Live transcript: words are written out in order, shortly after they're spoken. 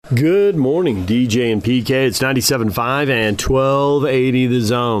Good morning, DJ and PK. It's 97.5 and 1280 The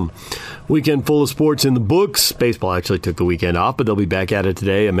Zone. Weekend full of sports in the books. Baseball actually took the weekend off, but they'll be back at it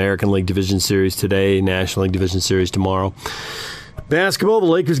today. American League Division Series today, National League Division Series tomorrow. Basketball, the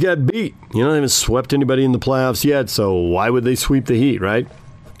Lakers got beat. They haven't swept anybody in the playoffs yet, so why would they sweep the Heat, right?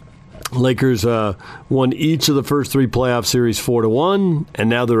 Lakers won each of the first three playoff series 4-1, and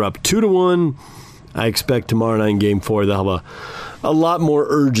now they're up 2-1. I expect tomorrow night in Game 4 they'll have a lot more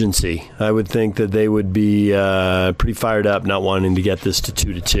urgency. I would think that they would be pretty fired up, not wanting to get this to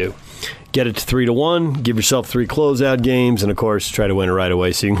 2-2. Get it to 3-1, give yourself 3 closeout games, and, of course, try to win it right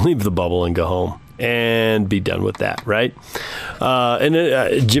away so you can leave the bubble and go home and be done with that, right? And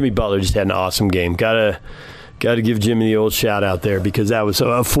then Jimmy Butler just had an awesome game. Got to give Jimmy the old shout-out there because that was a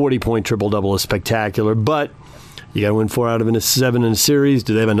 40-point triple-double is spectacular, but you got to win 4 out of 7 in a series.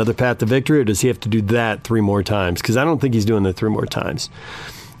 Do they have another path to victory, or does he have to do that 3 more times? Because I don't think he's doing that 3 more times.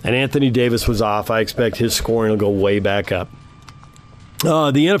 And Anthony Davis was off. I expect his scoring will go way back up. The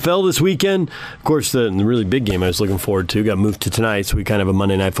NFL this weekend, of course, the really big game I was looking forward to got moved to tonight, so we kind of have a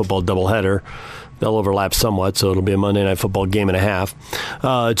Monday Night Football doubleheader. They'll overlap somewhat, so it'll be a Monday Night Football game and a half.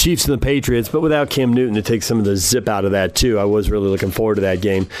 Chiefs and the Patriots, but without Cam Newton to take some of the zip out of that, too. I was really looking forward to that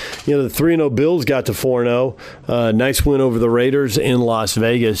game. The 3-0 Bills got to 4-0. Nice win over the Raiders in Las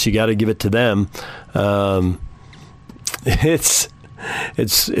Vegas. You got to give it to them. It's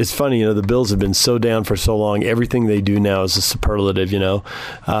funny, the Bills have been so down for so long. Everything they do now is a superlative,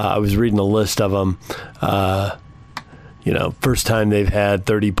 I was reading a list of them. First time they've had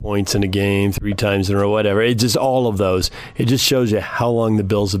 30 points in a game, 3 times in a row, whatever. It just, all of those. It just shows you how long the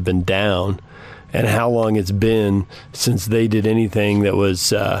Bills have been down and how long it's been since they did anything that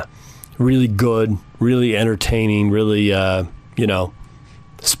was really good, really entertaining, really,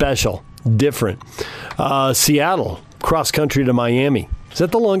 special, different. Seattle, cross country to Miami. Is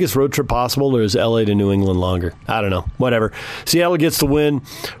that the longest road trip possible, or is L.A. to New England longer? I don't know. Whatever. Seattle gets the win.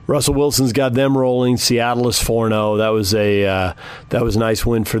 Russell Wilson's got them rolling. Seattle is 4-0. That was a nice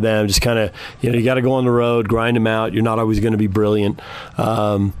win for them. Just kind of, you got to go on the road, grind them out. You're not always going to be brilliant.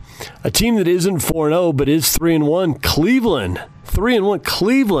 A team that isn't 4-0 but is 3-1, Cleveland. 3-1,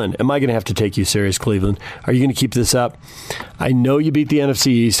 Cleveland. Am I going to have to take you serious, Cleveland? Are you going to keep this up? I know you beat the NFC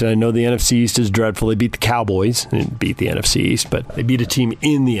East, and I know the NFC East is dreadful. They beat the Cowboys. They didn't beat the NFC East, but they beat a team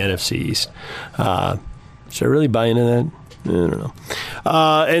in the NFC East. Should I really buy into that? I don't know.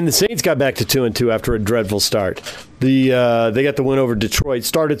 And the Saints got back to 2-2 after a dreadful start. They got the win over Detroit.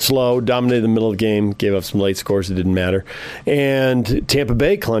 Started slow, dominated the middle of the game, gave up some late scores. It didn't matter. And Tampa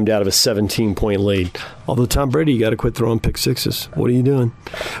Bay climbed out of a 17-point lead. Although Tom Brady, you got to quit throwing pick sixes. What are you doing?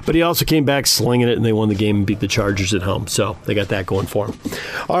 But he also came back slinging it, and they won the game and beat the Chargers at home. So they got that going for them.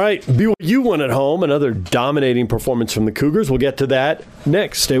 All right, BYU won at home. Another dominating performance from the Cougars. We'll get to that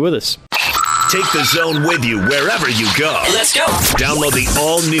next. Stay with us. Take the Zone with you wherever you go. Let's go. Download the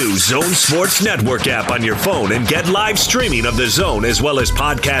all-new Zone Sports Network app on your phone and get live streaming of the Zone as well as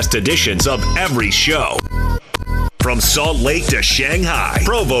podcast editions of every show. From Salt Lake to Shanghai,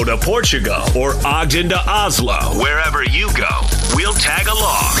 Provo to Portugal, or Ogden to Oslo, wherever you go, we'll tag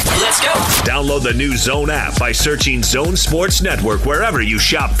along. Let's go. Download the new Zone app by searching Zone Sports Network wherever you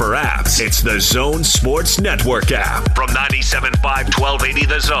shop for apps. It's the Zone Sports Network app from 97.5 1280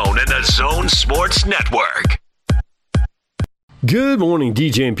 The Zone and the Zone Sports Network. Good morning,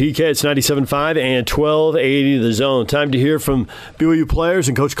 DJ and PK. It's 97.5 and 1280 The Zone. Time to hear from BYU players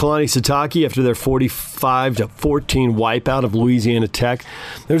and Coach Kalani Sitake after their 45-14 wipeout of Louisiana Tech.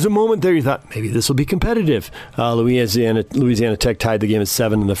 There's a moment there you thought, maybe this will be competitive. Louisiana Tech tied the game at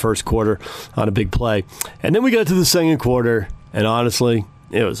 7 in the first quarter on a big play. And then we got to the second quarter, and honestly,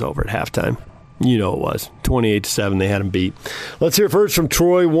 it was over at halftime. You know it was. 28-7, they had him beat. Let's hear first from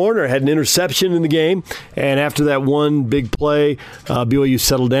Troy Warner. Had an interception in the game, and after that one big play, BYU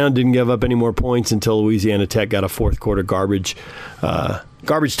settled down, didn't give up any more points until Louisiana Tech got a fourth quarter garbage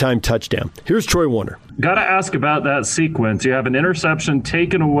time touchdown. Here's Troy Warner. Got to ask about that sequence. You have an interception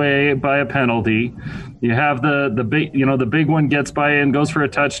taken away by a penalty. You have the big one gets by and goes for a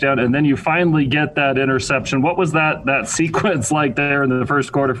touchdown, and then you finally get that interception. What was that sequence like there in the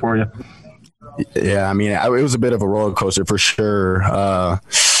first quarter for you? Yeah, I mean, it was a bit of a roller coaster for sure. I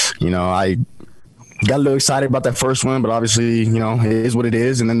got a little excited about that first one, but obviously, it is what it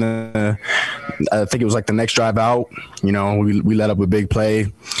is. And then I think it was like the next drive out, we let up a big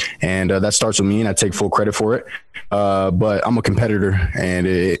play, and that starts with me, and I take full credit for it. But I'm a competitor, and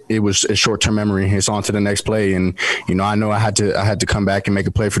it was a short-term memory. It's on to the next play, and I know I had to come back and make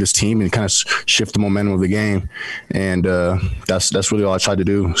a play for this team and kind of shift the momentum of the game, and that's really all I tried to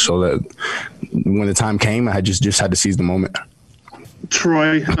do. So that when the time came, I just had to seize the moment.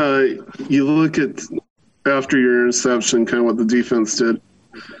 Troy, you look at after your interception, kind of what the defense did.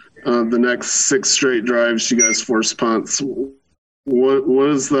 The next 6 straight drives, you guys forced punts. What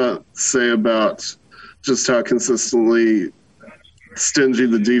does that say about just how consistently stingy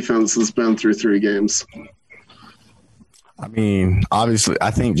the defense has been through 3 games? I mean, obviously, I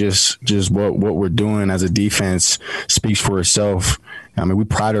think just what we're doing as a defense speaks for itself. I mean, we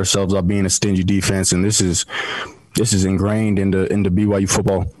pride ourselves on being a stingy defense, and this is ingrained into BYU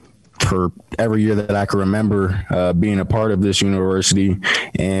football for every year that I can remember being a part of this university.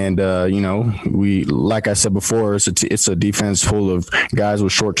 And, we, like I said before, it's a defense full of guys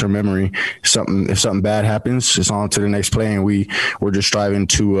with short-term memory. If something bad happens, it's on to the next play, and we're just striving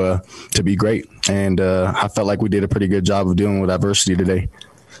to be great. And I felt like we did a pretty good job of dealing with adversity today.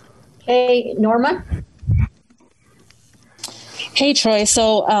 Hey, Norma? Hey, Troy.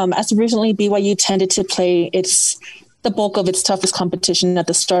 So as recently BYU tended to play the bulk of its toughest competition at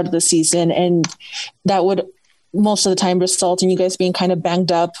the start of the season, and that would most of the time result in you guys being kind of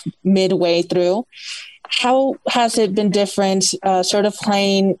banged up midway through. How has it been different, sort of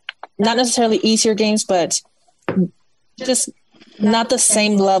playing not necessarily easier games, but just not the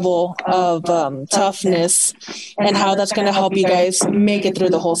same level of toughness, and how that's going to help you guys make it through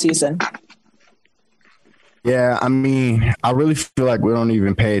the whole season? Yeah, I mean, I really feel like we don't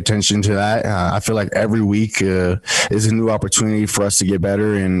even pay attention to that. I feel like every week is a new opportunity for us to get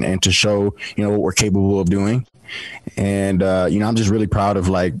better and to show, what we're capable of doing. And, I'm just really proud of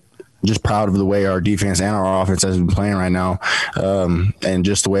the way our defense and our offense has been playing right now, and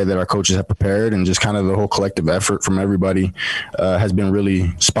just the way that our coaches have prepared, and just kind of the whole collective effort from everybody has been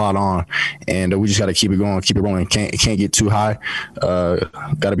really spot on. And we just got to keep it going. It can't get too high.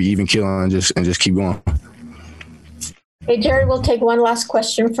 Got to be even killing and just keep going. Hey, Jared, we'll take one last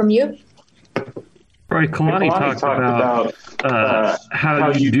question from you. Right, Kalani talked about how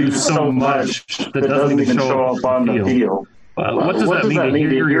you do so much that doesn't even show up on the field. What does that mean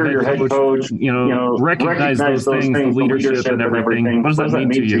to hear your head coach, recognize those things, the leadership and everything? What does that mean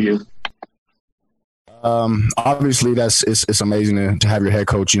to you? Obviously it's amazing to have your head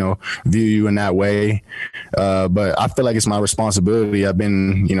coach, view you in that way. But I feel like it's my responsibility. I've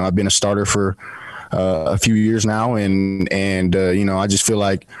been a starter for a few years now, and I just feel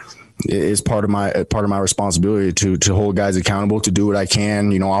like it's part of my responsibility to hold guys accountable, to do what I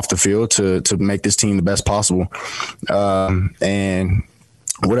can, off the field to make this team the best possible. And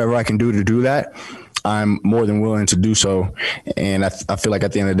whatever I can do to do that, I'm more than willing to do so. And I feel like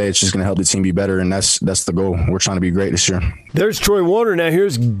at the end of the day, it's just going to help the team be better. And that's the goal. We're trying to be great this year. There's Troy Warner. Now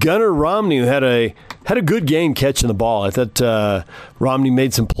here's Gunnar Romney, who had a good game catching the ball. I thought Romney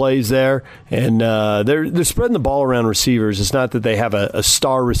made some plays there, and they're spreading the ball around receivers. It's not that they have a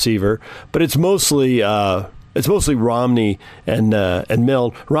star receiver, but it's mostly Romney and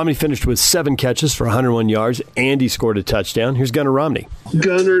Milne. Romney finished with 7 catches for 101 yards. Andy scored a touchdown. Here's Gunnar Romney.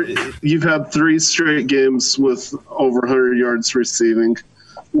 Gunnar, you've had 3 straight games with over 100 yards receiving.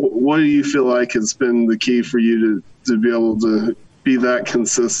 What do you feel like has been the key for you to be able to be that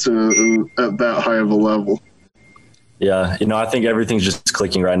consistent and at that high of a level? Yeah, I think everything's just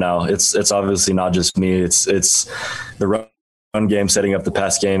clicking right now. It's obviously not just me. It's the run game, setting up the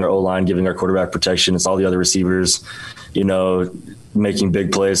pass game, our O-line, giving our quarterback protection. It's all the other receivers, making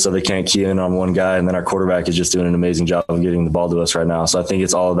big plays so they can't key in on one guy. And then our quarterback is just doing an amazing job of getting the ball to us right now. So I think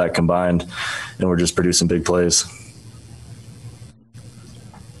it's all of that combined, and we're just producing big plays.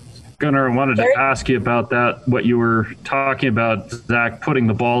 Gunnar, I wanted to ask you about that, what you were talking about, Zach, putting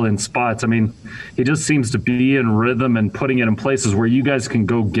the ball in spots. I mean, he just seems to be in rhythm and putting it in places where you guys can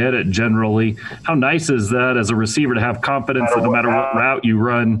go get it generally. How nice is that as a receiver to have confidence that no matter what route you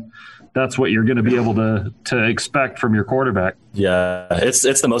run, that's what you're going to be able to expect from your quarterback? Yeah,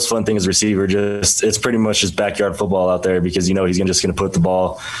 it's the most fun thing as a receiver. It's pretty much just backyard football out there, because he's just going to put the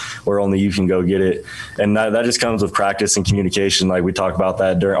ball where only you can go get it, and that just comes with practice and communication. Like we talk about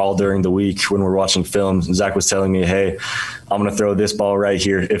that during the week when we're watching film. Zach was telling me, "Hey, I'm going to throw this ball right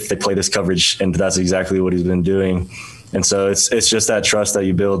here if they play this coverage," and that's exactly what he's been doing. And so it's just that trust that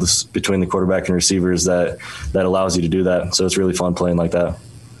you build between the quarterback and receivers that allows you to do that. So it's really fun playing like that.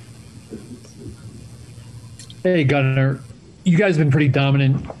 Hey, Gunnar, you guys have been pretty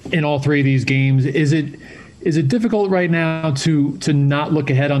dominant in all 3 of these games. Is it difficult right now to not look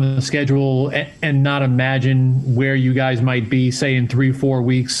ahead on the schedule and not imagine where you guys might be, say, in 3-4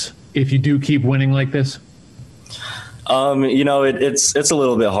 weeks if you do keep winning like this? It's a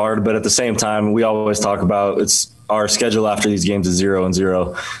little bit hard, but at the same time, we always talk about our schedule after these games is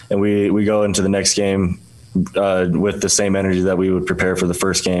 0-0, and we go into the next game with the same energy that we would prepare for the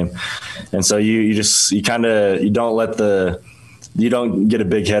first game. And so you don't let the you don't get a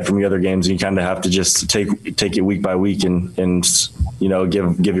big head from the other games. You kind of have to just take it week by week and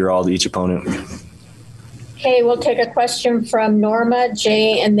give your all to each opponent. Okay, we'll take a question from Norma,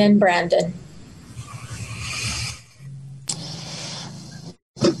 Jay, and then Brandon.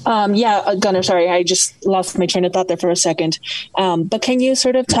 Gunnar, sorry, I just lost my train of thought there for a second. But can you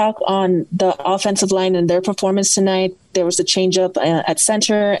sort of talk on the offensive line and their performance tonight? There was a change up at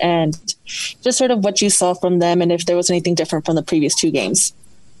center, and just sort of what you saw from them and if there was anything different from the previous 2 games.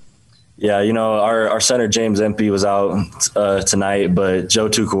 Yeah, our center, James Empey, was out tonight, but Joe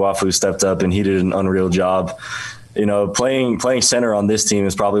Tukuafu stepped up and he did an unreal job. Playing center on this team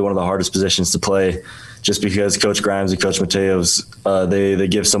is probably one of the hardest positions to play, just because Coach Grimes and Coach Mateos, they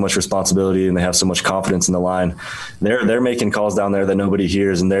give so much responsibility and they have so much confidence in the line. They're making calls down there that nobody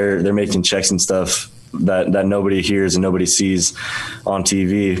hears, and they're making checks and stuff that nobody hears and nobody sees on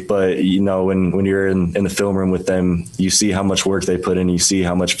TV. But when you're in the film room with them, you see how much work they put in, you see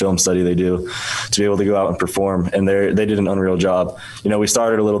how much film study they do to be able to go out and perform, and they did an unreal job. We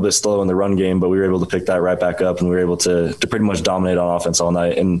started a little bit slow in the run game, but we were able to pick that right back up, and we were able to pretty much dominate on offense all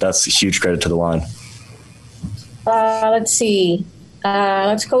night, and that's a huge credit to the line. Let's see.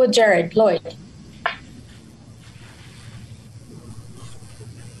 Let's go with Jared Lloyd.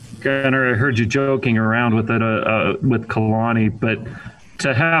 Gunnar, I heard you joking around with it with Kalani, but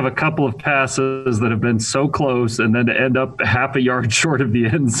to have a couple of passes that have been so close and then to end up half a yard short of the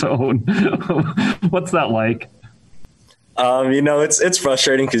end zone, what's that like? It's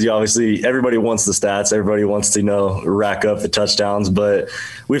frustrating because everybody wants the stats. Everybody wants to, rack up the touchdowns, but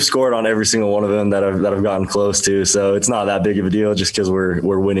we've scored on every single one of them that I've gotten close to. So it's not that big of a deal just because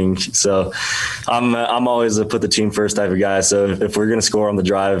we're winning. So I'm always a put the team first type of guy. So if we're going to score on the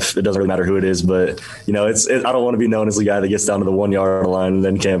drive, it doesn't really matter who it is, but I don't want to be known as the guy that gets down to the 1 yard line and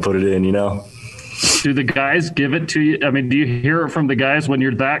then can't put it in, Do the guys give it to you? I mean, do you hear it from the guys when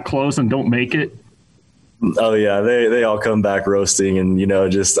you're that close and don't make it? Oh yeah, they all come back roasting and you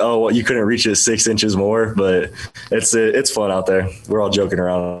couldn't reach it 6 inches more, but it's fun out there. We're all joking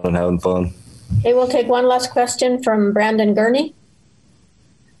around and having fun. Okay, we'll take one last question from Brandon Gurney.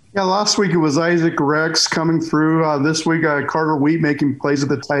 Yeah, last week it was Isaac Rex coming through. This week Carter Wheat making plays at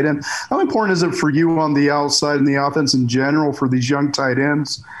the tight end. How important is it for you on the outside and the offense in general for these young tight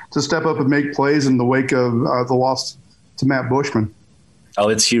ends to step up and make plays in the wake of the loss to Matt Bushman? Oh,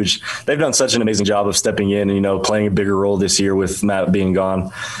 it's huge. They've done such an amazing job of stepping in and, playing a bigger role this year with Matt being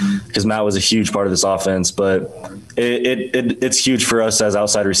gone, because Matt was a huge part of this offense. But it's huge for us as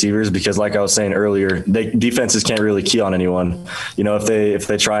outside receivers because, like I was saying earlier, defenses can't really key on anyone. If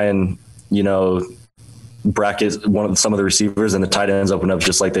they try and, bracket some of the receivers, and the tight ends open up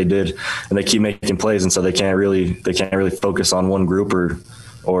just like they did, and they keep making plays, and so they can't really focus on one group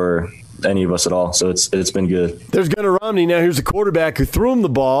or any of us at all. So it's been good. There's Gunnar Romney. Now here's a quarterback who threw him the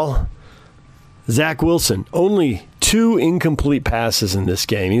ball. Zach Wilson, only 2 incomplete passes in this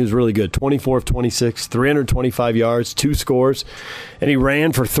game. He was really good. 24 of 26, 325 yards, 2 scores, and he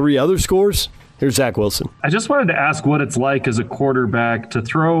ran for 3 other scores. Here's Zach Wilson. I just wanted to ask what it's like as a quarterback to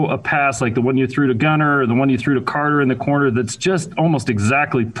throw a pass like the one you threw to Gunnar or the one you threw to Carter in the corner that's just almost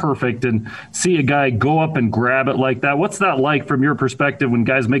exactly perfect, and see a guy go up and grab it like that. What's that like from your perspective when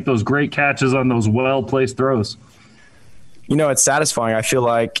guys make those great catches on those well-placed throws? It's satisfying. I feel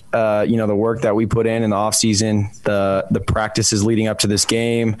like, the work that we put in the offseason, the practices leading up to this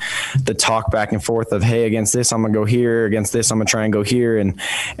game, the talk back and forth of, hey, against this, I'm going to go here. Against this, I'm going to try and go here.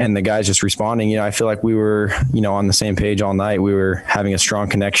 And the guys just responding. I feel like we were, on the same page all night. We were having a strong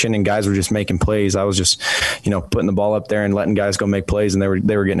connection, and guys were just making plays. I was just, putting the ball up there and letting guys go make plays, and they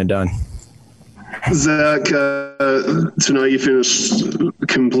were getting it done. Zach, tonight you finished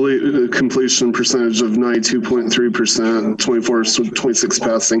completion percentage of 92.3%, 24-26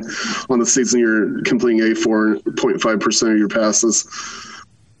 passing. On the season, you're completing 84.5% of your passes.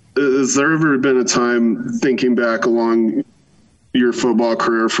 Has there ever been a time, thinking back along your football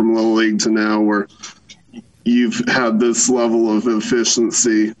career from Little League to now, where you've had this level of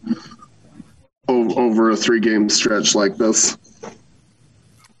efficiency over a 3-game stretch like this?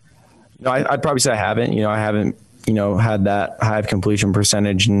 I'd probably say I haven't. I haven't, had that high completion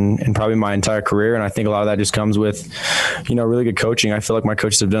percentage in probably my entire career. And I think a lot of that just comes with, really good coaching. I feel like my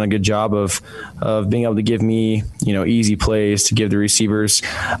coaches have done a good job of being able to give me, easy plays, to give the receivers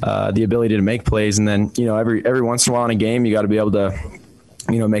the ability to make plays. And then, every once in a while in a game, you got to be able to,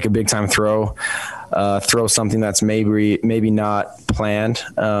 make a big time throw something that's maybe not planned.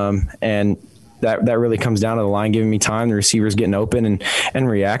 And that really comes down to the line giving me time, the receivers getting open and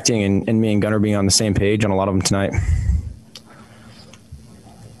reacting, and me and Gunnar being on the same page on a lot of them tonight.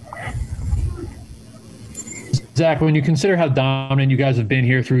 Zach, when you consider how dominant you guys have been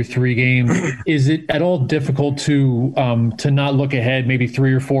here through 3 games, is it at all difficult to not look ahead maybe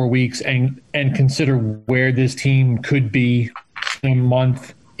 3 or 4 weeks and consider where this team could be in a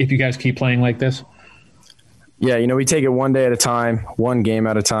month if you guys keep playing like this? Yeah, we take it one day at a time, one game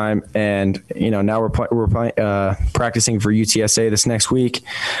at a time, and now we're practicing for UTSA this next week.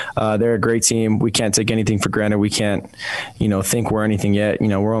 They're a great team. We can't take anything for granted. We can't, think we're anything yet.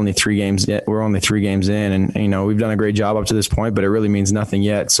 We're only 3 games in. We're only 3 games in, and we've done a great job up to this point, but it really means nothing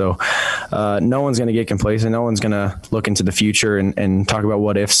yet. So no one's going to get complacent. No one's going to look into the future and talk about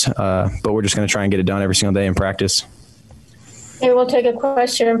what ifs. But we're just going to try and get it done every single day in practice. Okay, we'll take a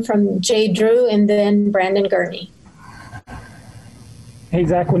question from Jay Drew and then Brandon Gurney. Hey,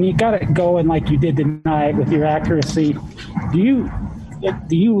 Zach, when you got it going like you did tonight with your accuracy, do you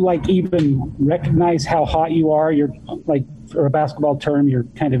even recognize how hot you are? You're like, for a basketball term, you're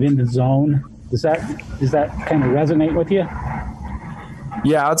kind of in the zone. Does that kind of resonate with you?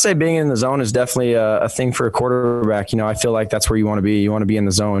 Yeah, I'd say being in the zone is definitely a thing for a quarterback. I feel like that's where you want to be. You want to be in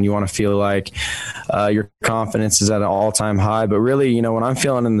the zone. You want to feel like your confidence is at an all-time high. But really, when I'm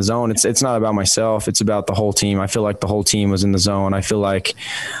feeling in the zone, it's not about myself. It's about the whole team. I feel like the whole team was in the zone. I feel like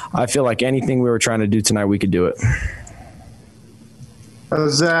anything we were trying to do tonight, we could do it.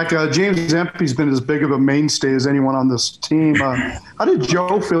 Zach, James Empey's been as big of a mainstay as anyone on this team. How did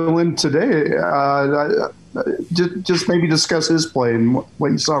Joe feel in today? Just maybe discuss his play and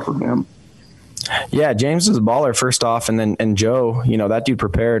what you saw from him. Yeah, James is a baller first off, and Joe, that dude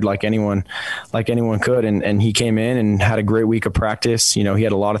prepared like anyone could, and he came in and had a great week of practice. He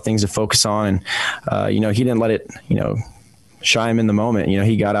had a lot of things to focus on, and he didn't let it shy him in the moment.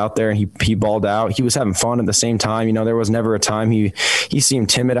 He got out there and he balled out. He was having fun at the same time. There was never a time he seemed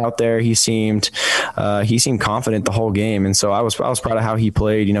timid out there. He seemed confident the whole game. And so I was proud of how he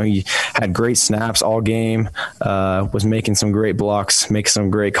played. He had great snaps all game, was making some great blocks, making some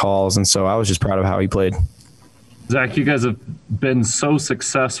great calls. And so I was just proud of how he played. Zach, you guys have been so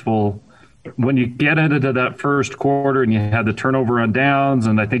successful. When you get into that first quarter and you had the turnover on downs,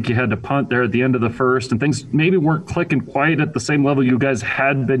 and I think you had to punt there at the end of the first, and things maybe weren't clicking quite at the same level you guys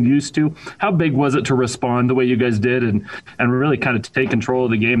had been used to, how big was it to respond the way you guys did and really kind of take control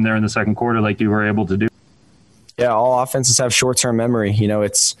of the game there in the second quarter like you were able to do? Yeah, all offenses have short-term memory.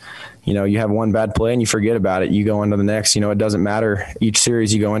 It's you have one bad play and you forget about it. You go into the next. It doesn't matter. Each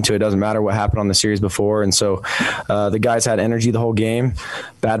series you go into, it doesn't matter what happened on the series before. And so the guys had energy the whole game.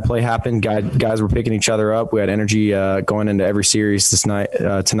 Bad play happened. Guys were picking each other up. We had energy going into every series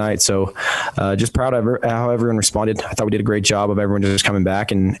tonight. So just proud of how everyone responded. I thought we did a great job of everyone just coming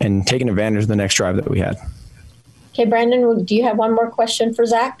back and taking advantage of the next drive that we had. Okay, Brandon, do you have one more question for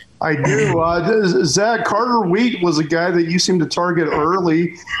Zach? I do. Zach, Carter Wheat was a guy that you seemed to target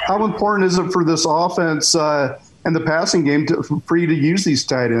early. How important is it for this offense and the passing game for you to use these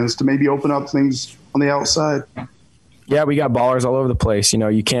tight ends to maybe open up things on the outside? Yeah, we got ballers all over the place.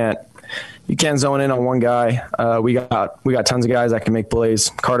 You can't zone in on one guy. We got tons of guys that can make plays.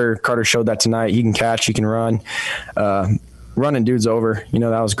 Carter showed that tonight. He can catch, he can run. Running dudes over,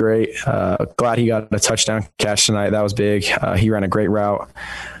 that was great. Glad he got a touchdown catch tonight. That was big. He ran a great route.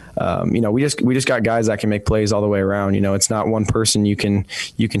 We just got guys that can make plays all the way around. It's not one person you can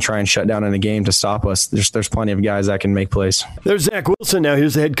try and shut down in a game to stop us. There's plenty of guys that can make plays. There's Zach Wilson. Now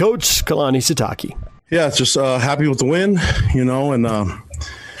here's the head coach, Kalani Sitake. Yeah, just happy with the win, and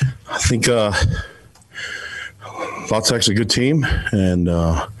I think Vautech's a good team, and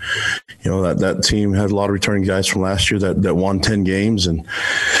that team had a lot of returning guys from last year that won 10 games and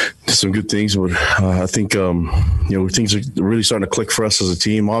did some good things. But I think things are really starting to click for us as a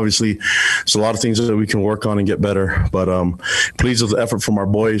team. Obviously, there's a lot of things that we can work on and get better. But pleased with the effort from our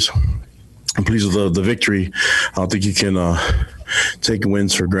boys. I'm pleased with the victory. I don't think you can take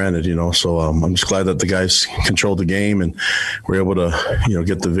wins for granted, So I'm just glad that the guys controlled the game and were able to,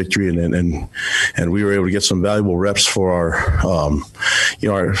 get the victory and we were able to get some valuable reps for our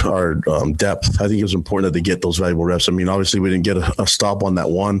depth. I think it was important that they get those valuable reps. I mean, obviously we didn't get a stop on that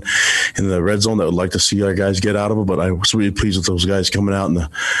one in the red zone that would like to see our guys get out of it, but I was really pleased with those guys coming out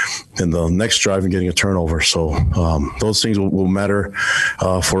in the next drive and getting a turnover. So those things will matter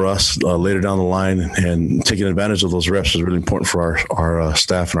for us later down the line, and taking advantage of those reps is really important for our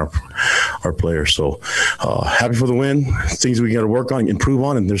staff and our players. So happy for the win. Things we got to work on, improve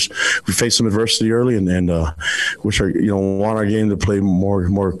on, and we faced some adversity early, and want our game to play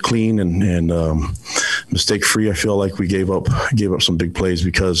more clean and mistake free. I feel like we gave up some big plays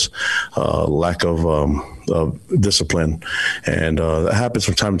because lack of discipline, and that happens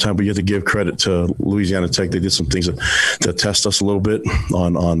from time to time. But you have to give credit to Louisiana Tech. They did some things that test us a little bit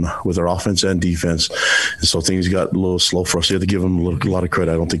on with our offense and defense, and so things got a little slow for us. You have to give them a lot of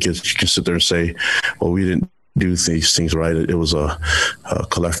credit. I don't think you can sit there and say, well, we didn't do these things right. It was a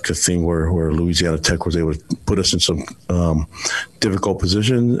collective thing where Louisiana Tech was able to put us in some difficult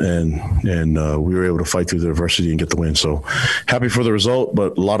position, and we were able to fight through the adversity and get the win. So happy for the result,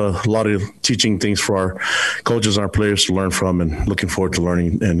 but a lot of teaching things for our coaches and our players to learn from, and looking forward to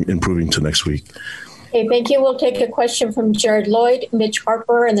learning and improving to next week. Okay, thank you. We'll take a question from Jared Lloyd, Mitch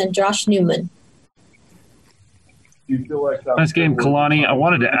Harper, and then Josh Newman. Nice game, Kalani. I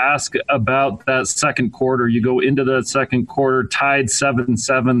wanted to ask about that second quarter. You go into the second quarter tied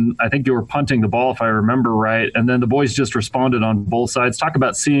 7-7. I think you were punting the ball, if I remember right. And then the boys just responded on both sides. Talk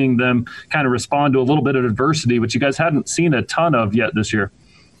about seeing them kind of respond to a little bit of adversity, which you guys hadn't seen a ton of yet this year.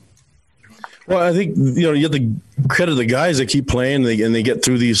 Well, I think, you have to credit the guys that keep playing, and they get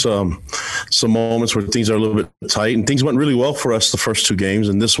through these some moments where things are a little bit tight, and things went really well for us the first two games.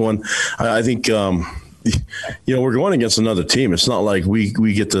 And this one, I think we're going against another team. It's not like we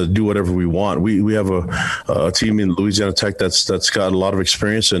get to do whatever we want. We have a team in Louisiana Tech that's got a lot of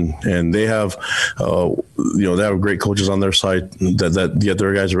experience, and they have they have great coaches on their side that get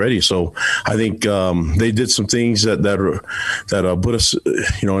their guys ready. So I think they did some things that put us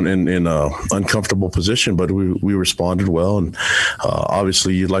in an uncomfortable position, but we responded well. And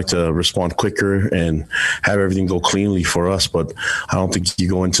obviously you'd like to respond quicker and have everything go cleanly for us, but I don't think you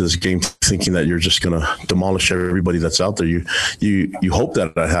go into this game thinking that you're just going to demolish everybody that's out there. You hope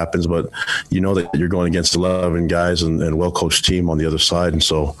that happens, but you know that you're going against 11 guys and well-coached team on the other side. And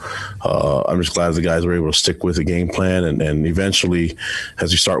so I'm just glad the guys were able to stick with the game plan. And eventually,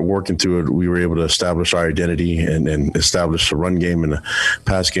 as we start working through it, we were able to establish our identity and establish a run game and a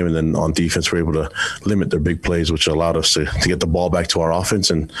pass game. And then on defense, we were able to limit their big plays, which allowed us to get the ball back to our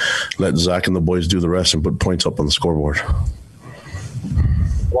offense and let Zach and the boys do the rest and put points up on the scoreboard.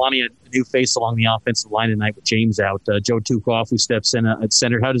 Kalani, a new face along the offensive line tonight with James out. Joe Tukoff, who steps in at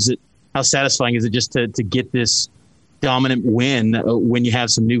center. How satisfying is it just to get this dominant win when you have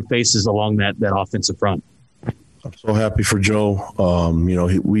some new faces along that offensive front? I'm so happy for Joe.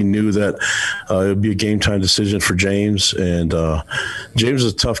 We knew that it would be a game time decision for James, and James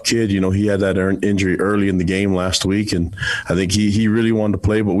is a tough kid. He had that injury early in the game last week, and I think he really wanted to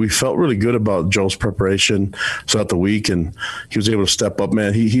play, but we felt really good about Joe's preparation throughout the week, and he was able to step up,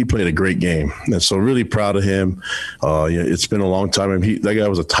 man. He played a great game, and so really proud of him. It's been a long time. That guy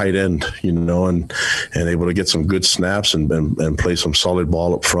was a tight end, and able to get some good snaps and play some solid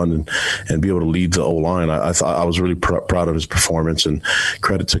ball up front and be able to lead the O-line. I was really proud of his performance, and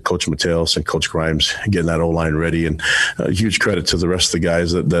credit to Coach Mateos and Coach Grimes getting that O-line ready, and huge credit to the rest of the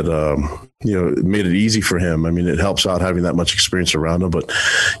guys that made it easy for him. It helps out having that much experience around him, but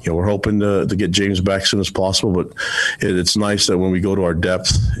we're hoping to get James back as soon as possible. But it's nice that when we go to our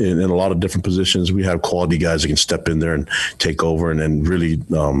depth in a lot of different positions, we have quality guys that can step in there and take over and really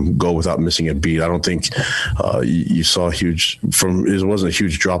go without missing a beat. I don't think you saw it wasn't a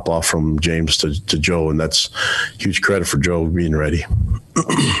huge drop off from James to Joe, and that's huge credit for Joe being ready.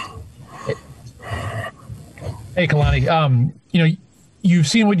 Hey, Kalani, you've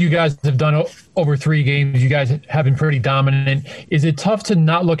seen what you guys have done over 3 games. You guys have been pretty dominant. Is it tough to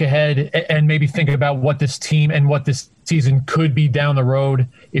not look ahead and maybe think about what this team and what this season could be down the road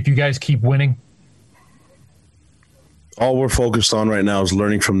if you guys keep winning? All we're focused on right now is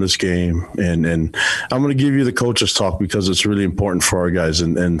learning from this game. And I'm going to give you the coaches talk because it's really important for our guys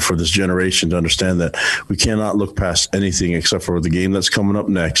and for this generation to understand that we cannot look past anything except for the game that's coming up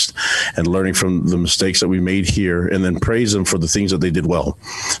next and learning from the mistakes that we made here and then praise them for the things that they did well.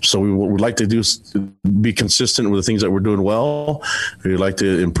 So what we'd like to do is be consistent with the things that we're doing well. We'd like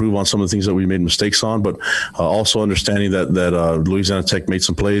to improve on some of the things that we made mistakes on, but also understanding that Louisiana Tech made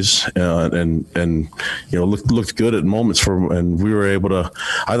some plays and looked good at moments. And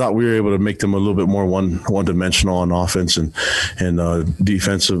I thought we were able to make them a little bit more one-dimensional on offense and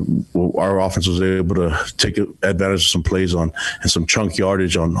defensive. Our offense was able to take advantage of some plays and some chunk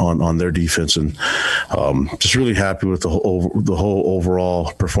yardage on their defense, and just really happy with the whole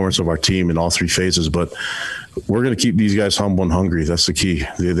overall performance of our team in all 3 phases. But we're going to keep these guys humble and hungry. That's the key.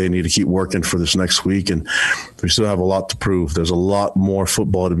 They need to keep working for this next week, and we still have a lot to prove. There's a lot more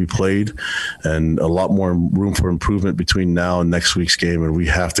football to be played and a lot more room for improvement between now and next week's game, and we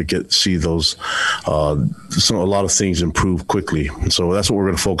have to see those a lot of things improve quickly. And so that's what we're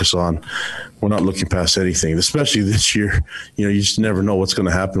going to focus on. we're not looking past anything, especially this year. You know, you just never know what's going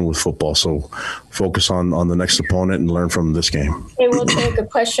to happen with football. So focus on the next opponent and learn from this game. Okay, we'll take a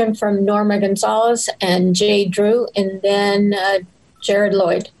question from Norma Gonzalez and Jay Drew, and then Jared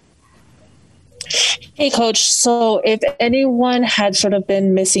Lloyd. Hey, Coach. So if anyone had sort of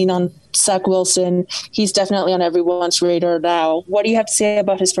been missing on Zach Wilson, he's definitely on everyone's radar now. What do you have to say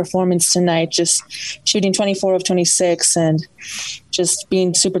about his performance tonight? Just shooting 24 of 26 and just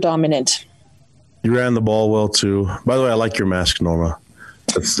being super dominant. You ran the ball well, too. By the way, I like your mask, Norma.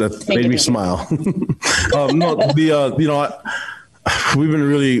 That made me smile. We've been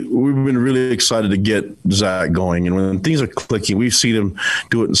really excited to get Zach going, and when things are clicking, we've seen him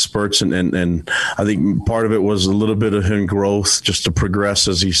do it in spurts, and I think part of it was a little bit of him growth, just to progress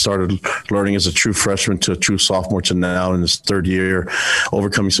as he started learning as a true freshman to a true sophomore to now in his third year,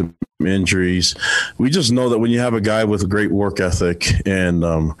 overcoming some injuries. We just know that when you have a guy with a great work ethic and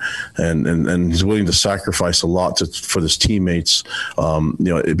he's willing to sacrifice a lot for his teammates,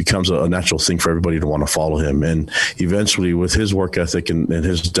 it becomes a natural thing for everybody to want to follow him. And eventually, with his work ethic and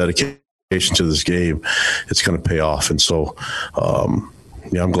his dedication to this game, it's going to pay off. And so,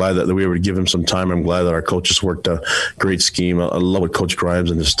 I'm glad that we were able to give him some time. I'm glad that our coaches worked a great scheme. I love what Coach Grimes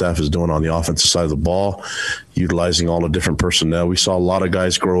and his staff is doing on the offensive side of the ball, utilizing all the different personnel. We saw a lot of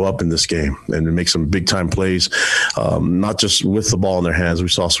guys grow up in this game and make some big-time plays, not just with the ball in their hands. We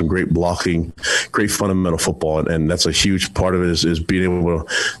saw some great blocking, great fundamental football, and that's a huge part of it is being able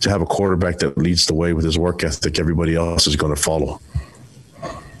to have a quarterback that leads the way with his work ethic. Everybody else is going to follow.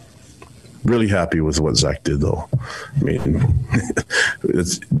 Really happy with what Zach did, though. I mean,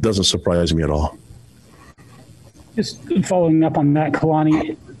 it doesn't surprise me at all. Just following up on that,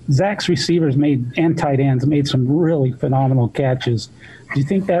 Kalani, Zach's receivers and tight ends made some really phenomenal catches. Do you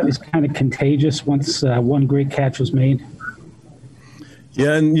think that was kind of contagious once one great catch was made?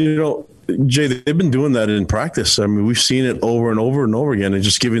 Yeah, and Jay, they've been doing that in practice. I mean, we've seen it over and over and over again, and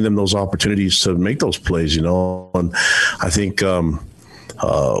just giving them those opportunities to make those plays. And I think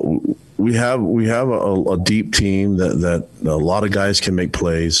we have a deep team that a lot of guys can make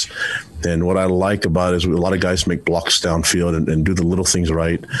plays. And what I like about it is a lot of guys make blocks downfield and do the little things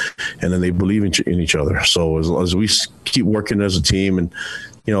right, and then they believe in each other. So as we keep working as a team, and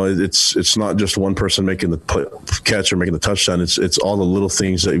it's not just one person making the catch or making the touchdown. It's all the little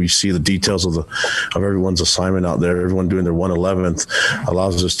things that we see, the details of everyone's assignment out there. Everyone doing their 1/11th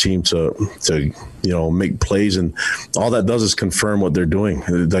allows this team to make plays, and all that does is confirm what they're doing.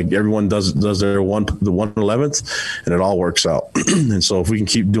 Like everyone does their the 1/11th, and it all works out. And so if we can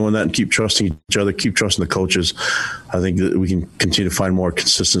keep doing that and keep trusting each other, keep trusting the coaches, I think that we can continue to find more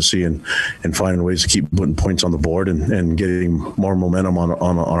consistency and finding ways to keep putting points on the board and getting more momentum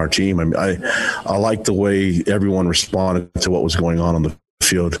on our team. I mean, I like the way everyone responded to what was going on the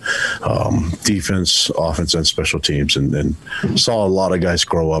field, defense, offense, and special teams, and saw a lot of guys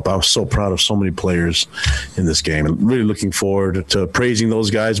grow up. I was so proud of so many players in this game, and really looking forward to praising those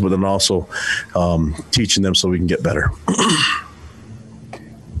guys, but then also teaching them so we can get better.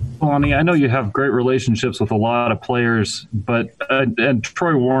 Lonnie, I know you have great relationships with a lot of players, but and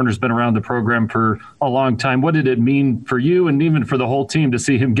Troy Warner's been around the program for a long time. What did it mean for you and even for the whole team to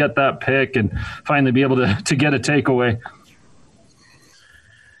see him get that pick and finally be able to get a takeaway?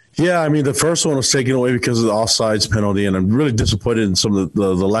 Yeah, I mean, the first one was taken away because of the offsides penalty, and I'm really disappointed in some of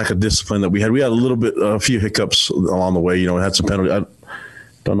the lack of discipline that we had. We had a few hiccups along the way. We had some penalty. I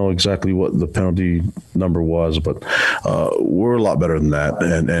don't know exactly what the penalty number was, but we're a lot better than that.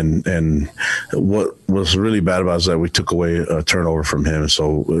 And what was really bad about it is that we took away a turnover from him.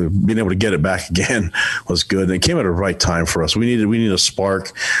 So being able to get it back again was good. And it came at the right time for us. We needed a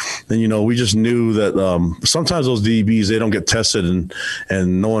spark. And, we just knew that sometimes those DBs, they don't get tested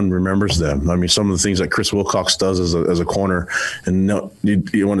and no one remembers them. I mean, some of the things that Chris Wilcox does as a corner, and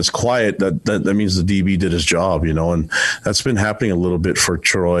when it's quiet, that means the DB did his job, and that's been happening a little bit for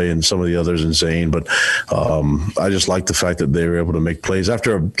Troy and some of the others in Zane, but I just like the fact that they were able to make plays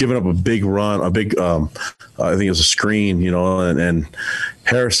after giving up a big run, I think it was a screen, and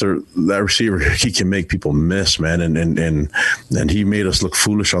Harris, that receiver, he can make people miss, man, and he made us look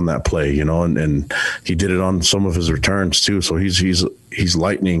foolish on that play, and he did it on some of his returns too. So he's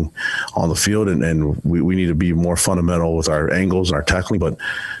lightning on the field, and we need to be more fundamental with our angles and our tackling. But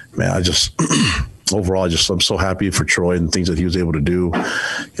man, I just. Overall, I'm so happy for Troy and things that he was able to do.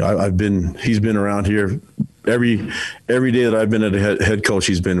 He's been around here every day that I've been at a head coach.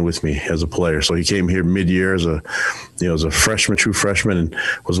 He's been with me as a player. So he came here mid-year as a freshman, true freshman, and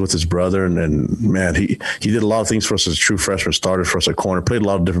was with his brother. And man, he did a lot of things for us as a true freshman. Started for us at corner, played a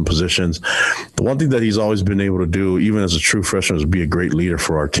lot of different positions. The one thing that he's always been able to do, even as a true freshman, is be a great leader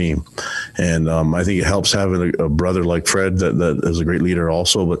for our team. And I think it helps having a brother like Fred that is a great leader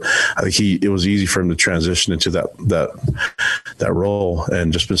also. But I think it was easy for him to transition into that role,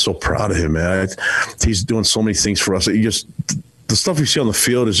 and just been so proud of him, man. He's doing so many things for us. The stuff you see on the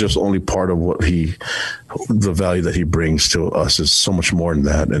field is just only part of the value that he brings to us is so much more than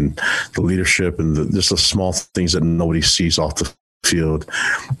that. And the leadership and just the small things that nobody sees off the field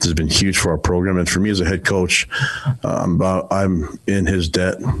has been huge for our program. And for me as a head coach, I'm in his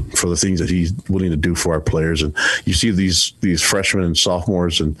debt for the things that he's willing to do for our players. And you see these freshmen and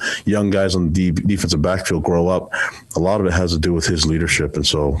sophomores and young guys on the defensive backfield grow up. A lot of it has to do with his leadership. And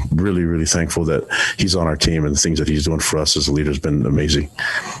so really, really thankful that he's on our team, and the things that he's doing for us as a leader has been amazing.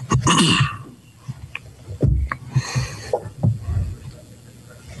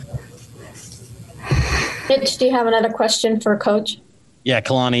 Mitch, do you have another question for Coach? Yeah,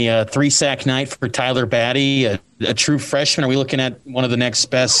 Kalani, 3-sack night for Tyler Batty, a true freshman. Are we looking at one of the next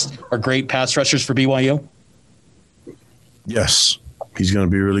best or great pass rushers for BYU? Yes, he's going to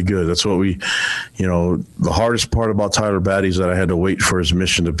be really good. That's what the hardest part about Tyler Batty is that I had to wait for his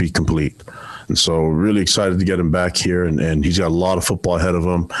mission to be complete. And so really excited to get him back here, and he's got a lot of football ahead of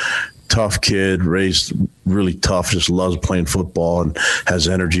him. Tough kid, raised really tough, just loves playing football and has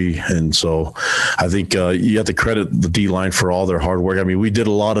energy. And so I think you have to credit the D-line for all their hard work. I mean, we did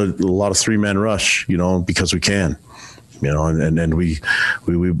a lot of three-man rush, because we can. And we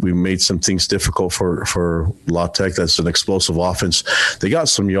made some things difficult for La Tech. That's an explosive offense. They got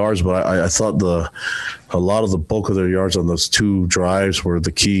some yards, but I thought a lot of the bulk of their yards on those 2 drives were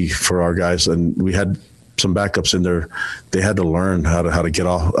the key for our guys. And we had some backups in there. They had to learn how to get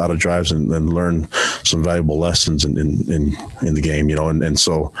out of drives and learn some valuable lessons in the game, and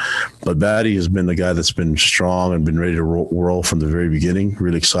so, but Batty has been the guy that's been strong and been ready to roll from the very beginning.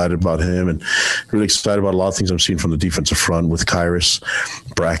 Really excited about him, and really excited about a lot of things I've seen from the defensive front with Kyrus,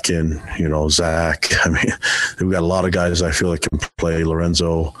 Bracken, Zach. I mean, we've got a lot of guys I feel like can play.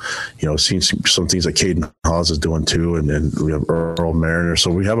 Lorenzo, seen some things that Caden Haas is doing too, and then we have Earl Mariner.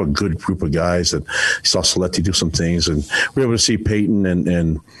 So we have a good group of guys that saw Saletti do some things, and we're able to see Peyton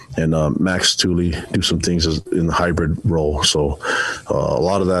and Max Tooley do some things in the hybrid role. So a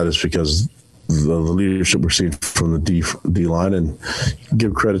lot of that is because the leadership we're seeing from the D-line, and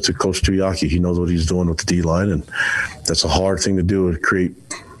give credit to Coach Tuyaki. He knows what he's doing with the D-line, and that's a hard thing to do, to create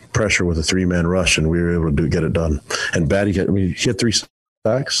pressure with a 3-man rush, and we were able to get it done. And Batty, he had 3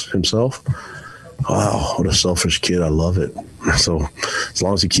 sacks himself. Wow, what a selfish kid. I love it. So as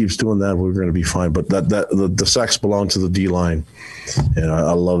long as he keeps doing that, we're going to be fine. But the sacks belong to the D-line, and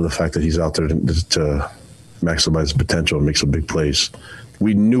I love the fact that he's out there to maximize his potential and make some big plays.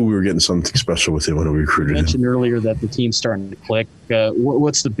 We knew we were getting something special with him when we recruited him. You mentioned earlier that the team's starting to click.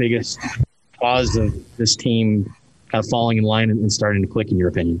 What's the biggest cause of this team kind of falling in line and starting to click, in your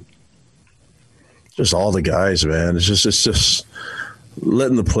opinion? Just all the guys, man. It's just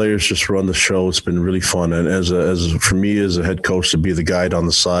letting the players just run the show. It's been really fun, and as for me as a head coach, to be the guide on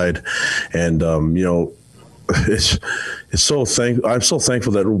the side, and it's so I'm so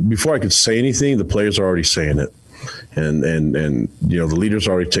thankful that before I could say anything, the players are already saying it. And the leaders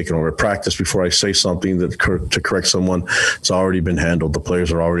are already taking over practice. Before I say something to correct someone, it's already been handled. The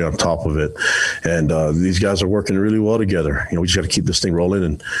players are already on top of it, and these guys are working really well together. We just got to keep this thing rolling.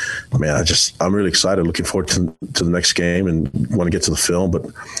 And man, I'm really excited. Looking forward to the next game, and want to get to the film. But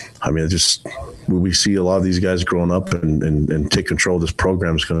I mean, we see a lot of these guys growing up and take control of this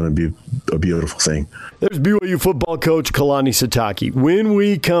program is going to be a beautiful thing. There's BYU football coach Kalani Sitake. When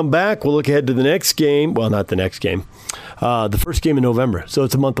we come back, we'll look ahead to the next game. Well, not the next game. The first game in November, so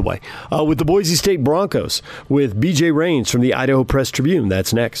it's a month away, with the Boise State Broncos, with BJ Rains from the Idaho Press-Tribune.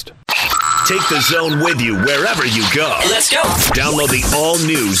 That's next. Take the Zone with you wherever you go. Let's go. Download the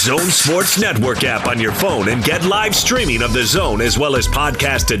all-new Zone Sports Network app on your phone and get live streaming of the Zone as well as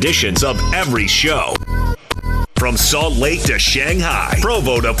podcast editions of every show. From Salt Lake to Shanghai,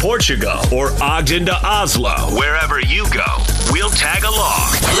 Provo to Portugal, or Ogden to Oslo, wherever you go, we'll tag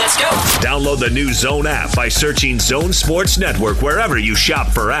along. Let's go. Download the new Zone app by searching Zone Sports Network wherever you shop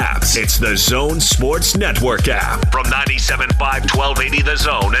for apps. It's the Zone Sports Network app from 97.5 1280 The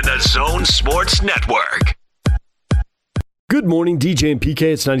Zone and the Zone Sports Network. Good morning, DJ and PK.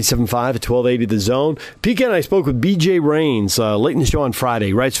 It's 97.5 at 1280 The Zone. PK and I spoke with BJ Rains late in the show on Friday.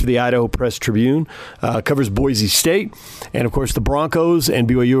 He writes for the Idaho Press-Tribune, covers Boise State. And, of course, the Broncos and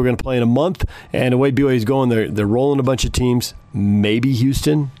BYU are going to play in a month. And the way BYU is going, they're rolling a bunch of teams. Maybe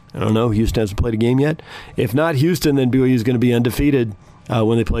Houston. I don't know. Houston hasn't played a game yet. If not Houston, then BYU is going to be undefeated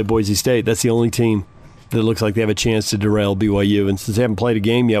when they play Boise State. That's the only team that looks like they have a chance to derail BYU. And since they haven't played a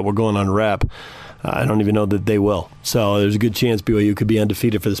game yet, we're going on a wrap. I don't even know that they will. So there's a good chance BYU could be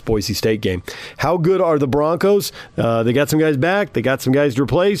undefeated for this Boise State game. How good are the Broncos? They got some guys back. They got some guys to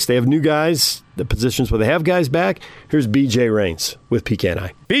replace. They have new guys, the positions where they have guys back. Here's BJ Rains with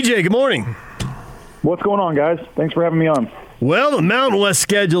PKNI. BJ, good morning. What's going on, guys? Thanks for having me on. Well, the Mountain West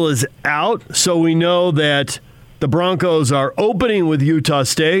schedule is out, so we know that the Broncos are opening with Utah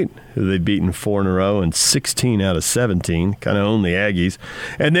State, who they've beaten 4 in a row and 16 out of 17, kind of own the Aggies.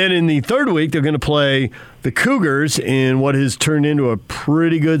 And then in the third week, they're going to play the Cougars in what has turned into a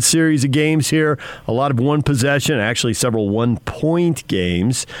pretty good series of games here. A lot of one possession, actually several one-point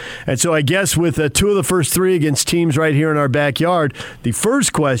games. And so I guess with 2 of the first 3 against teams right here in our backyard, the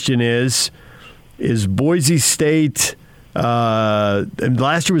first question is Boise State... and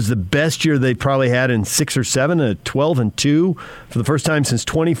last year was the best year they probably had in 6 or 7, 12-2 for the first time since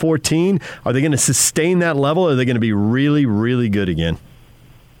 2014. Are they going to sustain that level, or are they going to be really, really good again?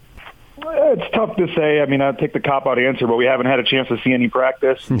 It's tough to say. I mean, I'd take the cop-out answer, but we haven't had a chance to see any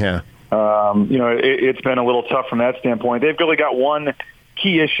practice. Yeah. It's been a little tough from that standpoint. They've really got one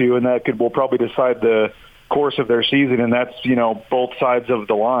key issue, and that will probably decide the course of their season, and that's, both sides of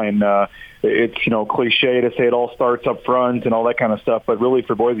the line. It's, cliche to say it all starts up front and all that kind of stuff, but really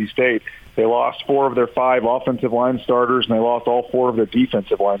for Boise State, they lost 4 of their 5 offensive line starters, and they lost all 4 of their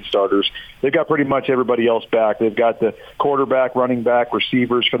defensive line starters. They've got pretty much everybody else back. They've got the quarterback, running back,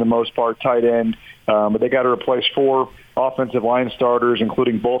 receivers for the most part, tight end, but they got to replace 4 offensive line starters,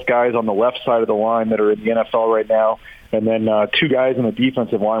 including both guys on the left side of the line that are in the NFL right now. And then 2 guys in the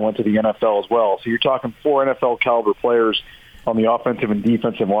defensive line went to the NFL as well. So you're talking 4 NFL-caliber players on the offensive and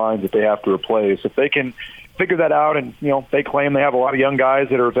defensive lines that they have to replace. If they can figure that out, and they claim they have a lot of young guys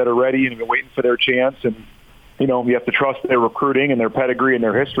that are ready and waiting for their chance, and you have to trust their recruiting and their pedigree and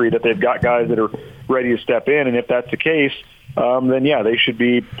their history that they've got guys that are ready to step in. And if that's the case, then yeah, they should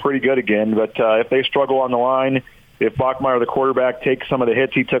be pretty good again. But if they struggle on the line, if Bachmeier, the quarterback, takes some of the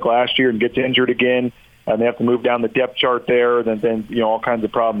hits he took last year and gets injured again, and they have to move down the depth chart there, then all kinds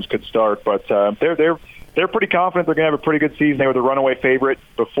of problems could start. But they're pretty confident they're going to have a pretty good season. They were the runaway favorite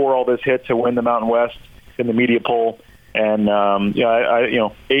before all this hit to win the Mountain West in the media poll. And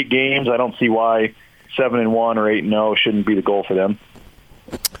 8 games, I don't see why 7-1 or 8-0 shouldn't be the goal for them.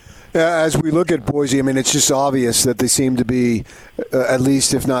 As we look at Boise, I mean, it's just obvious that they seem to be, at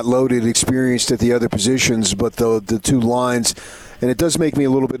least if not loaded, experienced at the other positions, but the 2 lines. And it does make me a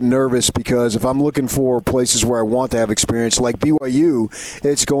little bit nervous because if I'm looking for places where I want to have experience, like BYU,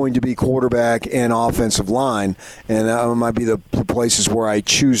 it's going to be quarterback and offensive line. And that might be the places where I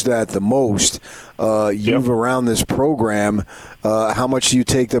choose that the most. You've around this program, how much do you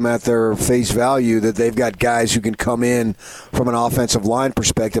take them at their face value that they've got guys who can come in from an offensive line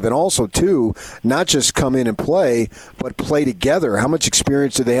perspective? And also, too, not just come in and play, but play together. How much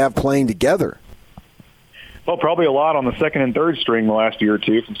experience do they have playing together? Well, probably a lot on the second and third string the last year or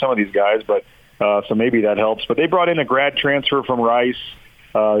two from some of these guys, but so maybe that helps. But they brought in a grad transfer from Rice.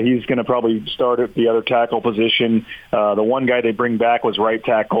 He's going to probably start at the other tackle position. The one guy they bring back was right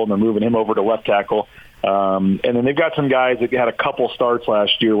tackle, and they're moving him over to left tackle. And then they've got some guys that had a couple starts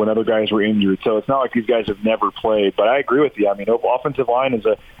last year when other guys were injured. So it's not like these guys have never played. But I agree with you. I mean, offensive line is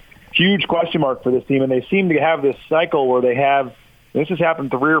a huge question mark for this team, and they seem to have this cycle where they have – this has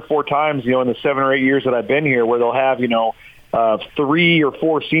happened 3 or 4 times, in the 7 or 8 years that I've been here, where they'll have, 3 or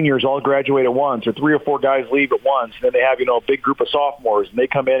 4 seniors all graduate at once, or 3 or 4 guys leave at once. And then they have, a big group of sophomores, and they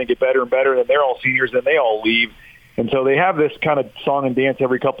come in and get better and better, and then they're all seniors, and they all leave. And so they have this kind of song and dance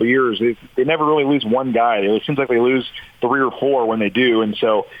every couple of years. They never really lose one guy. It seems like they lose 3 or 4 when they do. And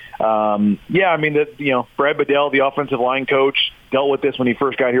so, Brad Bedell, the offensive line coach, dealt with this when he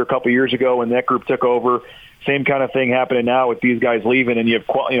first got here a couple of years ago when that group took over. Same kind of thing happening now with these guys leaving, and you have,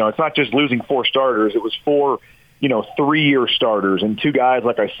 it's not just losing 4 starters. It was 4, 3-year starters and 2 guys,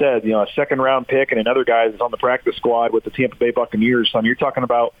 like I said, a second-round pick and another guy that's on the practice squad with the Tampa Bay Buccaneers. So you're talking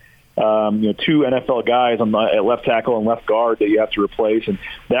about, 2 NFL guys at left tackle and left guard that you have to replace, and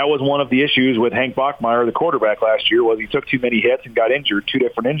that was one of the issues with Hank Bachmeier, the quarterback last year, was he took too many hits and got injured, 2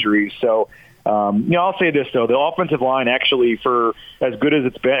 different injuries. So, I'll say this though: the offensive line actually, for as good as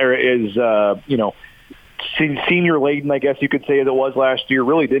it's been, or is senior laden, I guess you could say, as it was last year,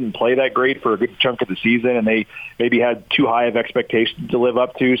 really didn't play that great for a good chunk of the season, and they maybe had too high of expectations to live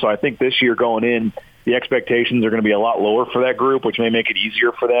up to. So I think this year going in, the expectations are going to be a lot lower for that group, which may make it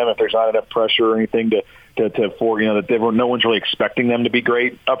easier for them if there's not enough pressure or anything that no one's really expecting them to be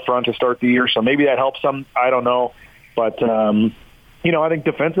great up front to start the year. So maybe that helps them. I don't know, but I think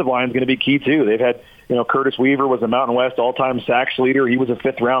defensive line is going to be key too. They've had Curtis Weaver was a Mountain West all-time sacks leader. He was a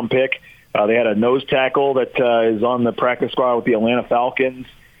 5th-round pick. They had a nose tackle that is on the practice squad with the Atlanta Falcons.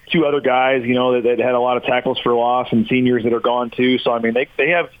 two other guys, that had a lot of tackles for loss and seniors that are gone too. So, I mean, they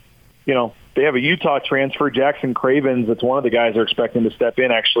have, they have a Utah transfer, Jackson Cravens. That's one of the guys they're expecting to step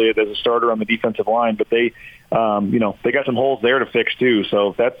in actually as a starter on the defensive line. But they got some holes there to fix too.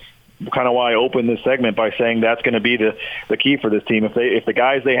 So that's kind of why I opened this segment by saying that's going to be the key for this team. If the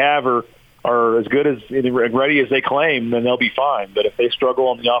guys they have are as good as ready as they claim, then they'll be fine. But if they struggle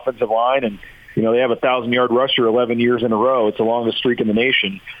on the offensive line and they have a 1,000-yard rusher 11 years in a row, it's the longest streak in the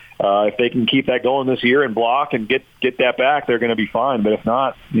nation. If they can keep that going this year and block and get that back, they're going to be fine. But if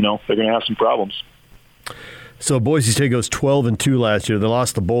not, they're going to have some problems. So Boise State goes 12-2 last year. They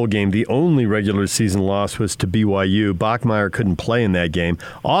lost the bowl game. The only regular season loss was to BYU. Bachmeier couldn't play in that game.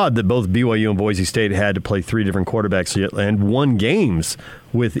 Odd that both BYU and Boise State had to play three different quarterbacks and won games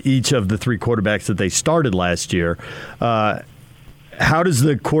with each of the three quarterbacks that they started last year. How does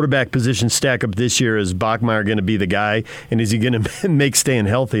the quarterback position stack up this year? Is Bachmeier going to be the guy, and is he going to make staying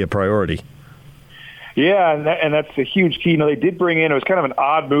healthy a priority? Yeah, and that's a huge key. They did bring in, it was kind of an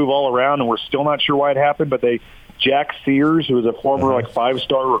odd move all around, and we're still not sure why it happened, but Jack Sears, who was a former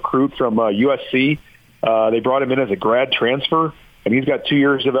five-star recruit from USC, they brought him in as a grad transfer, and he's got 2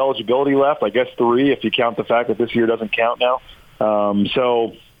 years of eligibility left, I guess 3 if you count the fact that this year doesn't count now.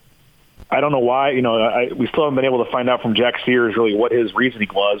 So I don't know why. We still haven't been able to find out from Jack Sears really what his reasoning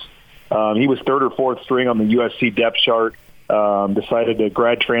was. He was third or fourth string on the USC depth chart. Decided to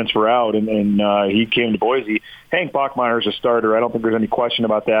grad transfer out, and he came to Boise. Hank Bachmeier is a starter. I don't think there's any question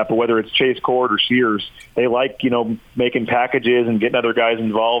about that. But whether it's Chase Cord or Sears, they like making packages and getting other guys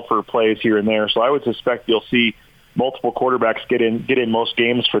involved for plays here and there. So I would suspect you'll see multiple quarterbacks get in most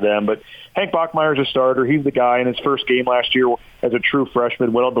games for them. But Hank Bachmeier is a starter. He's the guy. In his first game last year as a true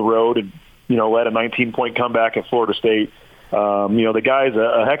freshman, went on the road and led a 19-point comeback at Florida State. The guy's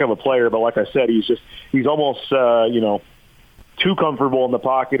a heck of a player, but like I said, he's almost too comfortable in the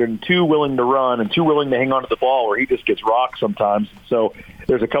pocket and too willing to run and too willing to hang on to the ball where he just gets rocked sometimes. So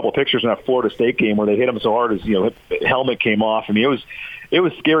there's a couple of pictures in that Florida State game where they hit him so hard his helmet came off. I mean, it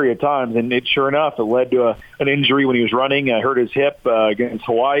was scary at times, and sure enough, it led to an injury when he was running. Hurt his hip against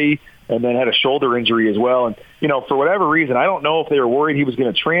Hawaii, and then had a shoulder injury as well. And, for whatever reason, I don't know if they were worried he was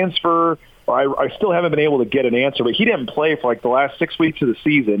going to transfer. I still haven't been able to get an answer, but he didn't play for the last 6 weeks of the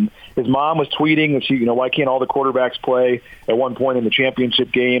season. His mom was tweeting that why can't all the quarterbacks play at one point in the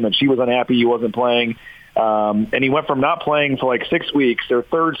championship game, and she was unhappy he wasn't playing. And he went from not playing for 6 weeks. Their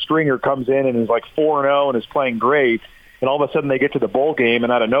third stringer comes in and is 4-0 and is playing great. And all of a sudden they get to the bowl game,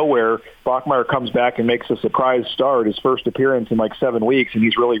 and out of nowhere, Bachmeier comes back and makes a surprise start, his first appearance in 7 weeks, and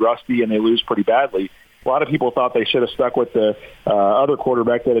he's really rusty, and they lose pretty badly. A lot of people thought they should have stuck with the other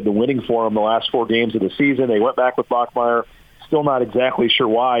quarterback that had been winning for them the last 4 games of the season. They went back with Bachmeier. Still not exactly sure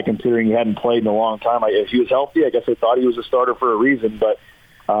why, considering he hadn't played in a long time. If he was healthy, I guess they thought he was a starter for a reason. But,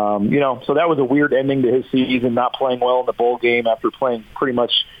 so that was a weird ending to his season, not playing well in the bowl game after playing pretty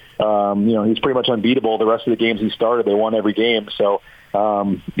much, he's pretty much unbeatable. The rest of the games he started, they won every game. So,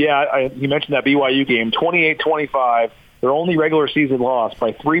 you mentioned that BYU game, 28-25. Their only regular season loss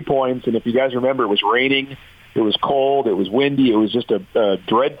by 3 points, and if you guys remember, it was raining, it was cold, it was windy, it was just a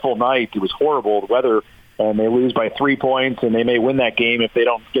dreadful night. It was horrible, the weather, and they lose by 3 points, and they may win that game if they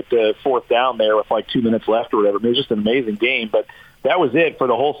don't get the fourth down there with 2 minutes left or whatever. I mean, it was just an amazing game, but that was it for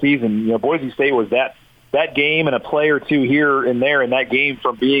the whole season. Boise State was that game and a play or two here and there in that game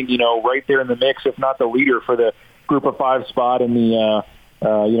from being, right there in the mix, if not the leader for the Group of 5 spot in the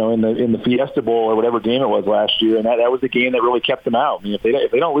in the Fiesta Bowl or whatever game it was last year, and that was the game that really kept them out. I mean, if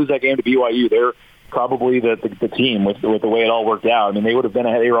they don't lose that game to BYU, they're probably the team with the way it all worked out. I mean, they would have been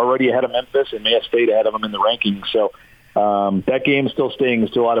they were already ahead of Memphis, and may have stayed ahead of them in the rankings. So that game still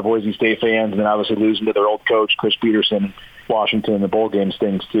stings to a lot of Boise State fans, and then obviously losing to their old coach Chris Peterson, Washington, in the bowl game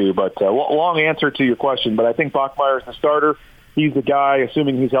stings too. But long answer to your question, but I think Bachmeier is the starter. He's the guy,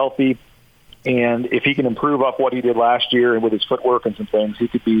 assuming he's healthy. And if he can improve off what he did last year and with his footwork and some things, he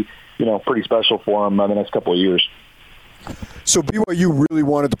could be, pretty special for him the next couple of years. So BYU really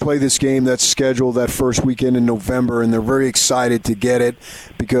wanted to play this game that's scheduled that first weekend in November, and they're very excited to get it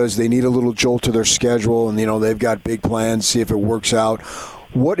because they need a little jolt to their schedule, and, they've got big plans, see if it works out.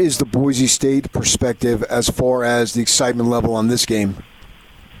 What is the Boise State perspective as far as the excitement level on this game?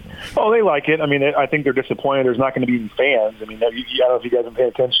 Oh, they like it. I mean, I think they're disappointed there's not going to be any fans. I mean, I don't know if you guys have paid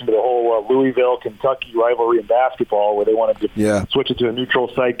attention to the whole Louisville-Kentucky rivalry in basketball where they wanted to switch it to a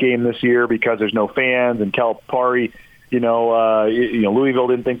neutral site game this year because there's no fans, and Calipari, Louisville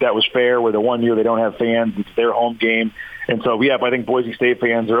didn't think that was fair where the one year they don't have fans, it's their home game. And so, I think Boise State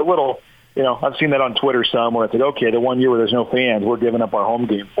fans are a little, I've seen that on Twitter some where it's okay, the one year where there's no fans, we're giving up our home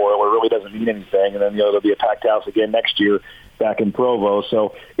game for it where it really doesn't mean anything. And then, there'll be a packed house again next year. back in Provo.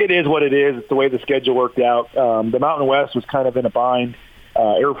 So it is what it is. It's the way the schedule worked out. The Mountain West was kind of in a bind.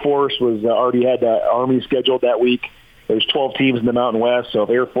 Air Force was already had Army scheduled that week. There's 12 teams in the Mountain West, so if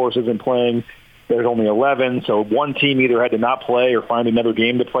Air Force isn't playing, there's only 11. So one team either had to not play or find another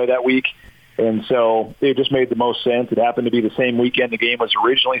game to play that week. And so it just made the most sense. It happened to be the same weekend the game was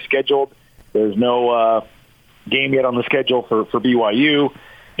originally scheduled. There's no game yet on the schedule for BYU.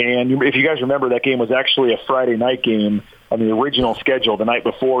 And if you guys remember, that game was actually a Friday night game on the original schedule the night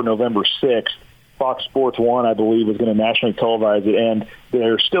before, November 6th. Fox Sports 1, I believe, was going to nationally televise it, and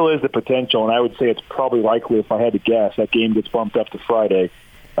there still is the potential, and I would say it's probably likely, if I had to guess, that game gets bumped up to Friday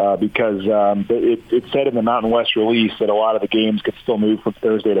because it said in the Mountain West release that a lot of the games could still move from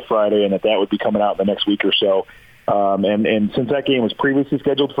Thursday to Friday and that would be coming out in the next week or so. And since that game was previously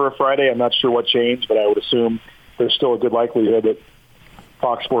scheduled for a Friday, I'm not sure what changed, but I would assume there's still a good likelihood that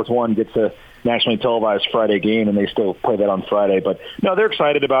Fox Sports 1 gets a nationally televised Friday game, and they still play that on Friday. But, no, they're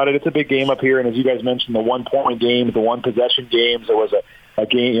excited about it. It's a big game up here, and as you guys mentioned, the one-point games, the one-possession games, there was a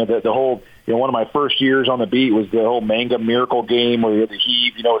game, the whole, one of my first years on the beat was the whole Mangum Miracle game where you had the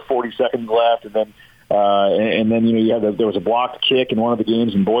heave, with 40 seconds left, and then there was a blocked kick in one of the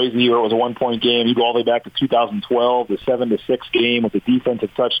games in Boise where it was a one-point game. You go all the way back to 2012, the 7-6 game with the defensive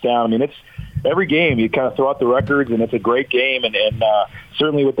touchdown. I mean, it's every game you kind of throw out the records, and it's a great game. And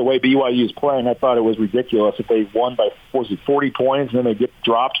certainly with the way BYU is playing, I thought it was ridiculous if they won by 40 points and then they get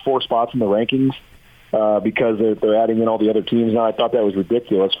dropped 4 spots in the rankings because they're adding in all the other teams. Now I thought that was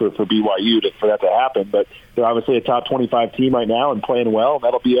ridiculous for BYU for that to happen. But they're obviously a top 25 team right now and playing well, and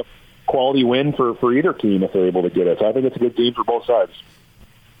that'll be a quality win for either team if they're able to get it. So I think it's a good game for both sides.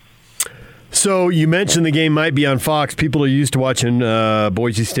 So you mentioned the game might be on Fox. People are used to watching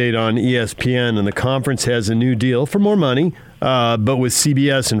Boise State on ESPN, and the conference has a new deal for more money. But with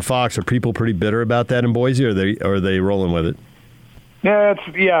CBS and Fox, are people pretty bitter about that in Boise, or are they rolling with it?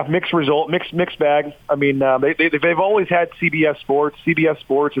 Yeah, mixed result, mixed bag. I mean, they've always had CBS Sports. CBS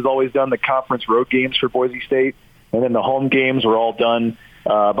Sports has always done the conference road games for Boise State, and then the home games were all done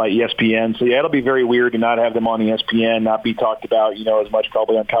by ESPN. So, yeah, it'll be very weird to not have them on ESPN, not be talked about, as much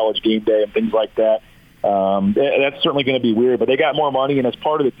probably on College Game Day and things like that. That's certainly going to be weird. But they got more money, and as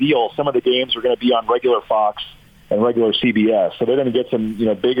part of the deal, some of the games are going to be on regular Fox and regular CBS. So they're going to get some,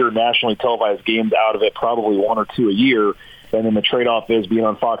 bigger nationally televised games out of it, probably 1 or 2 a year. And then the trade-off is being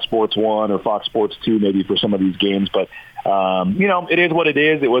on Fox Sports 1 or Fox Sports 2 maybe for some of these games. But, it is what it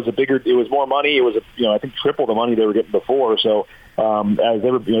is. It was more money. It was, I think triple the money they were getting before. So,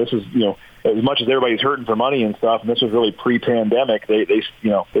 this is, as much as everybody's hurting for money and stuff, and this was really pre-pandemic, they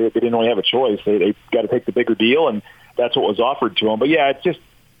didn't really have a choice. They got to take the bigger deal, and that's what was offered to them. But yeah, it's just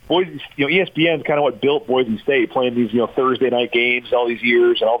Boise, ESPN is kind of what built Boise State, playing these, Thursday night games all these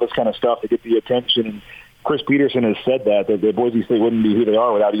years and all this kind of stuff to get the attention. And Chris Peterson has said that Boise State wouldn't be who they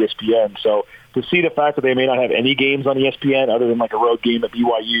are without ESPN. So to see the fact that they may not have any games on ESPN other than like a road game at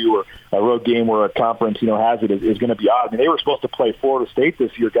BYU or a road game where a conference, has it is going to be odd. I mean, they were supposed to play Florida State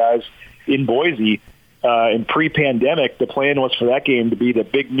this year, guys, in Boise. In pre-pandemic, the plan was for that game to be the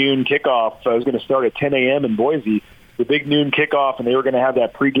big noon kickoff. So it was going to start at 10 a.m. in Boise, the big noon kickoff, and they were going to have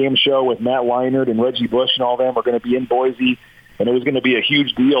that pregame show with Matt Leinart and Reggie Bush and all them were going to be in Boise. And it was going to be a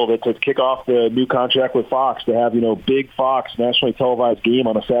huge deal to kick off the new contract with Fox to have, big Fox nationally televised game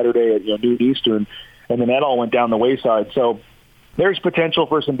on a Saturday at, noon Eastern. And then that all went down the wayside. So there's potential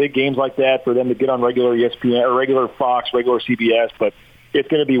for some big games like that for them to get on regular ESPN or regular Fox, regular CBS. But it's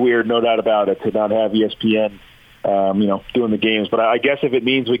going to be weird, no doubt about it, to not have ESPN, doing the games. But I guess if it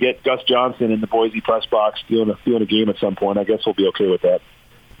means we get Gus Johnson in the Boise press box doing a game at some point, I guess we'll be okay with that.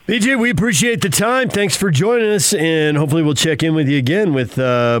 BJ, we appreciate the time. Thanks for joining us, and hopefully we'll check in with you again with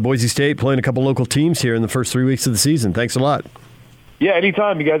Boise State playing a couple local teams here in the first 3 weeks of the season. Thanks a lot. Yeah,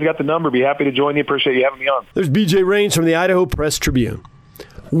 anytime. You guys got the number. Be happy to join you. Appreciate you having me on. There's BJ Rains from the Idaho Press Tribune.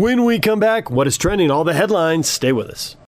 When we come back, what is trending? All the headlines. Stay with us.